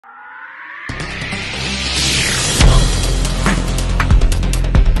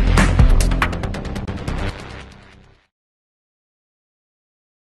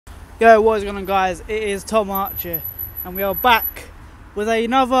Yo, what is going on, guys? It is Tom Archer, and we are back with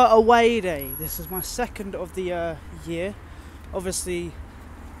another away day. This is my second of the year. Obviously,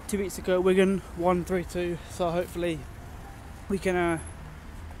 2 weeks ago at Wigan, 1-3-2. So hopefully we can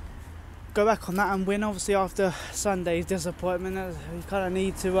go back on that and win. Obviously, after Sunday's disappointment, we kind of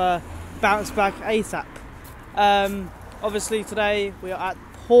need to bounce back ASAP. Obviously, today we are at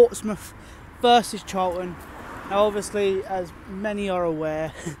Portsmouth versus Charlton. Now, obviously, as many are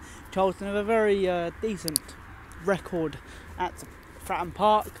aware, Charlton have a very decent record at Fratton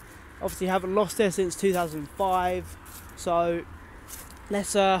Park. Obviously, haven't lost there since 2005. So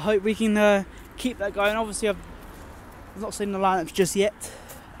let's hope we can keep that going. Obviously, I've not seen the lineups just yet,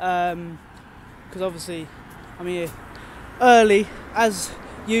 because obviously I'm here early as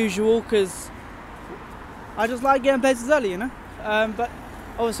usual, because I just like getting places early, you know. But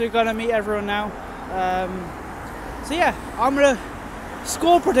obviously, we're gonna meet everyone now. So yeah, I'm gonna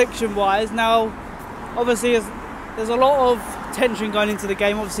score prediction wise. Now, obviously, there's a lot of tension going into the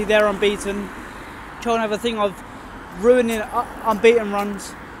game. Obviously, they're unbeaten. Charlton have a thing of ruining unbeaten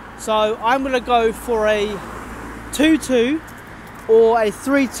runs. So I'm gonna go for a 2-2 or a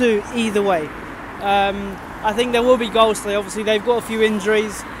 3-2 either way. I think there will be goals today. Obviously, they've got a few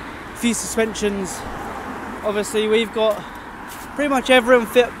injuries, a few suspensions. Obviously, we've got pretty much everyone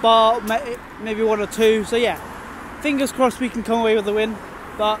fit bar maybe one or two. So yeah, fingers crossed we can come away with the win.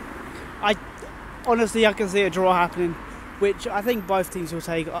 But honestly, I can see a draw happening, which I think both teams will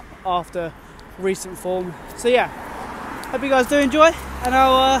take after recent form. So yeah, hope you guys do enjoy, and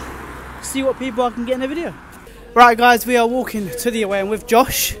I'll see what people I can get in the video. Right, guys, we are walking to the away, and with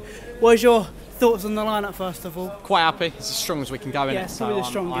Josh. What is your thoughts on the lineup first of all? Quite happy. It's as strong as we can go in it. It's probably the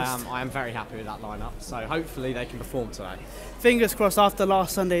strongest. I am very happy with that lineup. So hopefully they can perform today. Fingers crossed after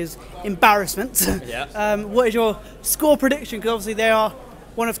last Sunday's embarrassment. Yeah. What is your score prediction? Because obviously they are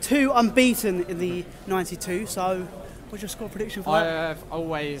one of two unbeaten in the 92. So what's your score prediction for that?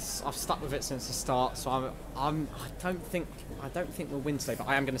 I've stuck with it since the start. So I don't think we'll win today, but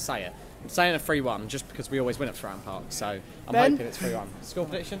I am going to say it. I'm saying a 3-1 just because we always win at Fratton Park. So I'm hoping it's 3-1. Score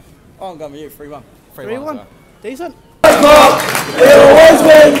prediction? Oh, I'm going with you, 3-1. 3-1. Decent. We always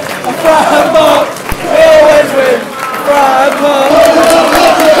win at Fratton Park. We always win at Fratton Park.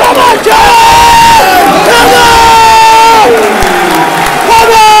 Come on, John! Come on!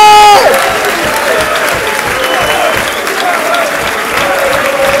 Come on!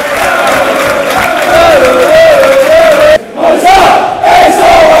 What's up? It's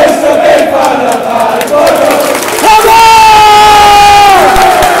always the big fun of life. Come on!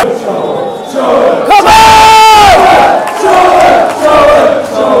 Come on!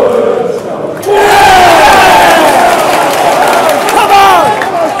 Come on!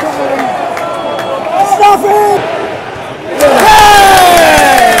 Stop it! Hey!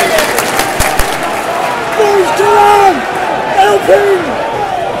 Boys, Jerome! Help him!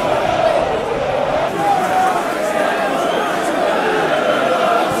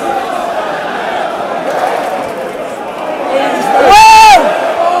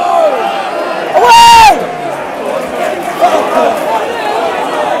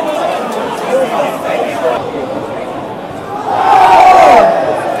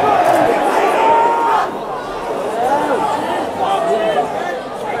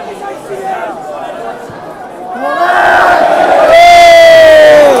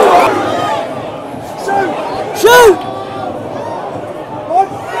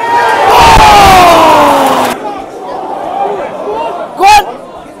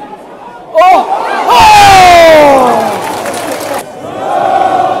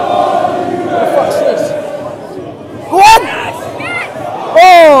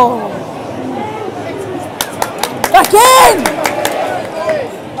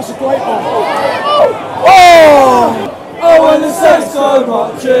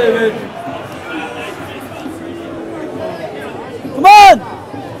 Cheering. Come on!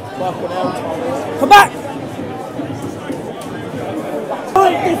 Come back!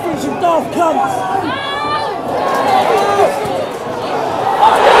 Great difference from daft cunts!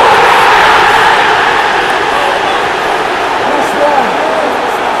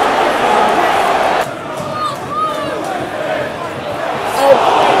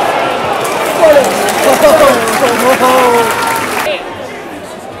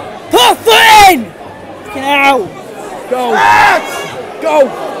 Put foot in! Now! Go! Go!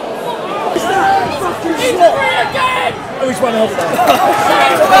 Is that fucking slot? Oh, he's run over there.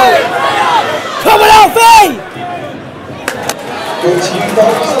 Come on, Alfie! Brought to you by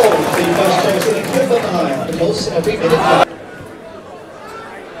Aswell, the most chosen equipment hire. The pulse every minute.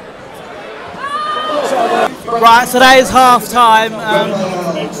 Right, so that is half time.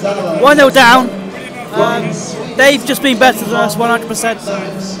 1-0 down. They've just been better than us,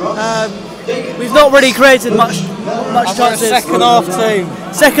 100%. We've not really created much chances. Second half team.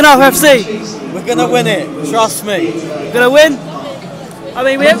 Second half FC. We're going to win it, trust me. We're going to win. I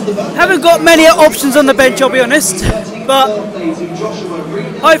mean, we haven't got many options on the bench, I'll be honest, but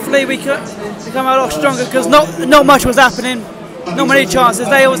hopefully we come out a lot stronger because not much was happening, not many chances.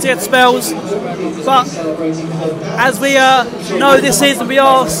 They obviously had spells, but as we know this season we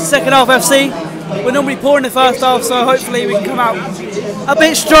are second half FC. We're normally poor in the first half, so hopefully we can come out a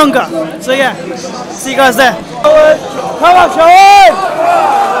bit stronger. So yeah, see you guys there. Come on, Charlton!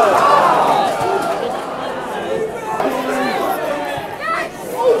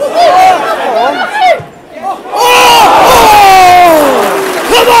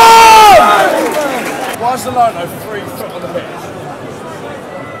 Come on! Why is the line 3 foot on the pitch?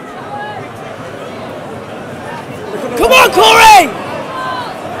 Come on, Corey!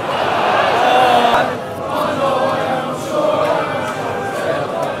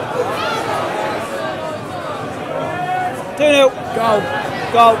 2-0. Go.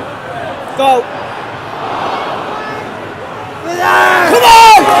 Come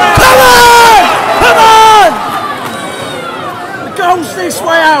on! The goal's this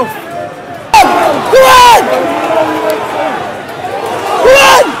way, Alf! Come on!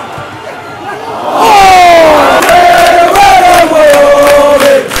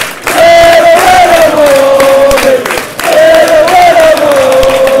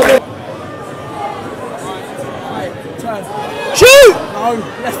 Shoot! No,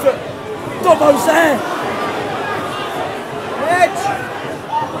 left foot. Dobbo's there.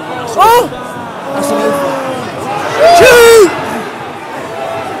 Oh! That's an over. Shoot!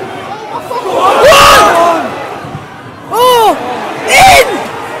 One! Oh! In!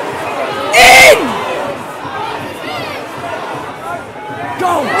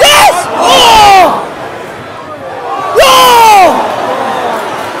 Go! Yes! Oh!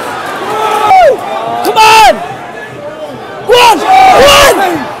 Come on! One!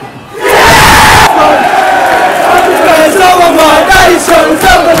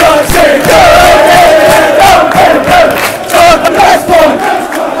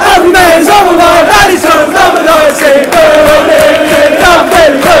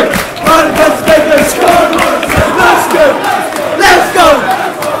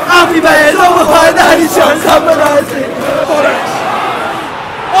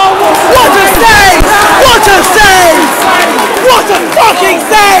 What a save! What a save! What a fucking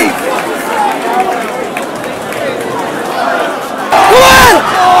save! Come on!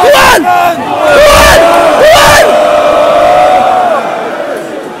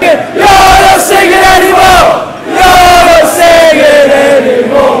 You're not singing anymore!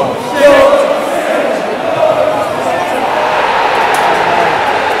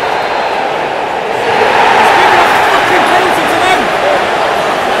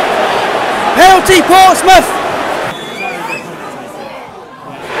 Penalty, Portsmouth!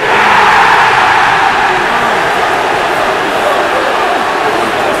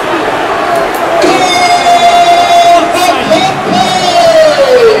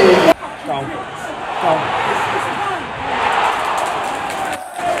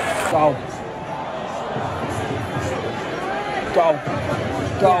 Go.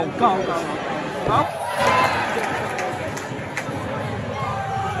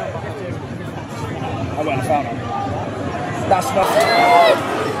 I went and found him. That's enough.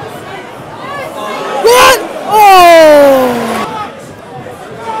 Run! Oh!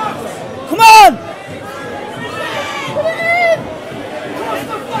 Come on!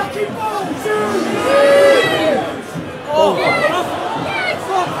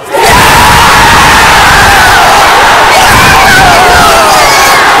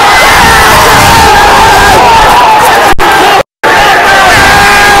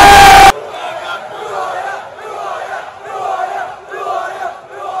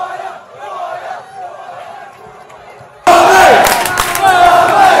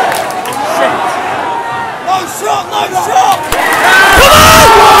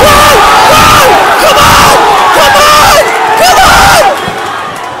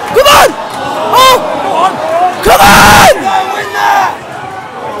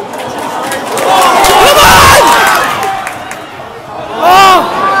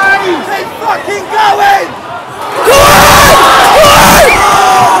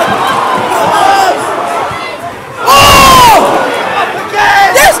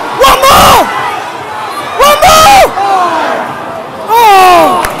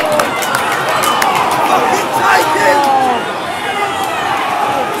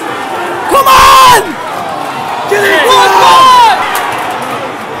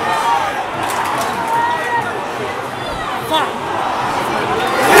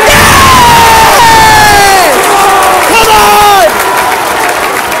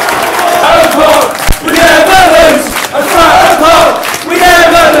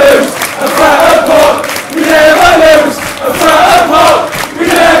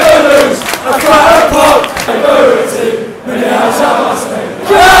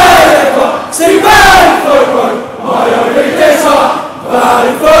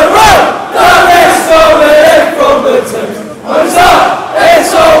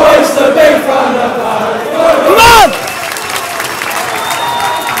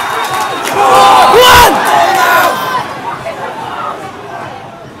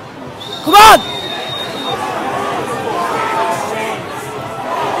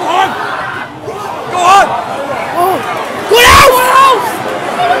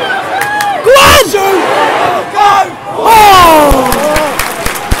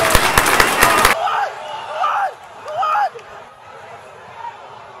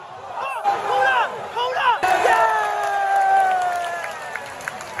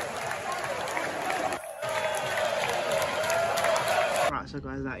 So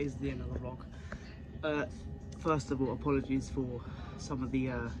guys, that is the end of the vlog. First of all, apologies for some of the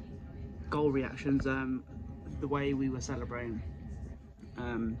goal reactions. The way we were celebrating, I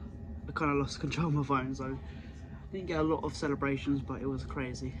kind of lost control of my phone, so didn't get a lot of celebrations, but it was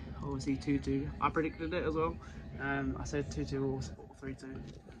crazy. Obviously 2-2, I predicted it as well. I said 2-2 or 3-2,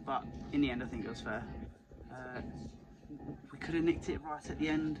 but in the end I think it was fair. We could have nicked it right at the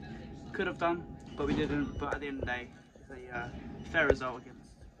end, could have done, but we didn't. But at the end of the day, it's a fair result against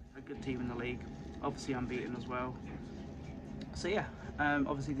a good team in the league, obviously unbeaten as well. So yeah,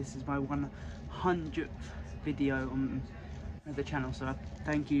 obviously this is my 100th video on the channel, so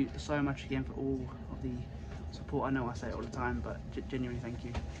thank you so much again for all of the support. I know I say it all the time, but genuinely thank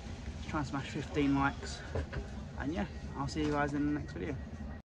you. Try and smash 15 likes, and yeah, I'll see you guys in the next video.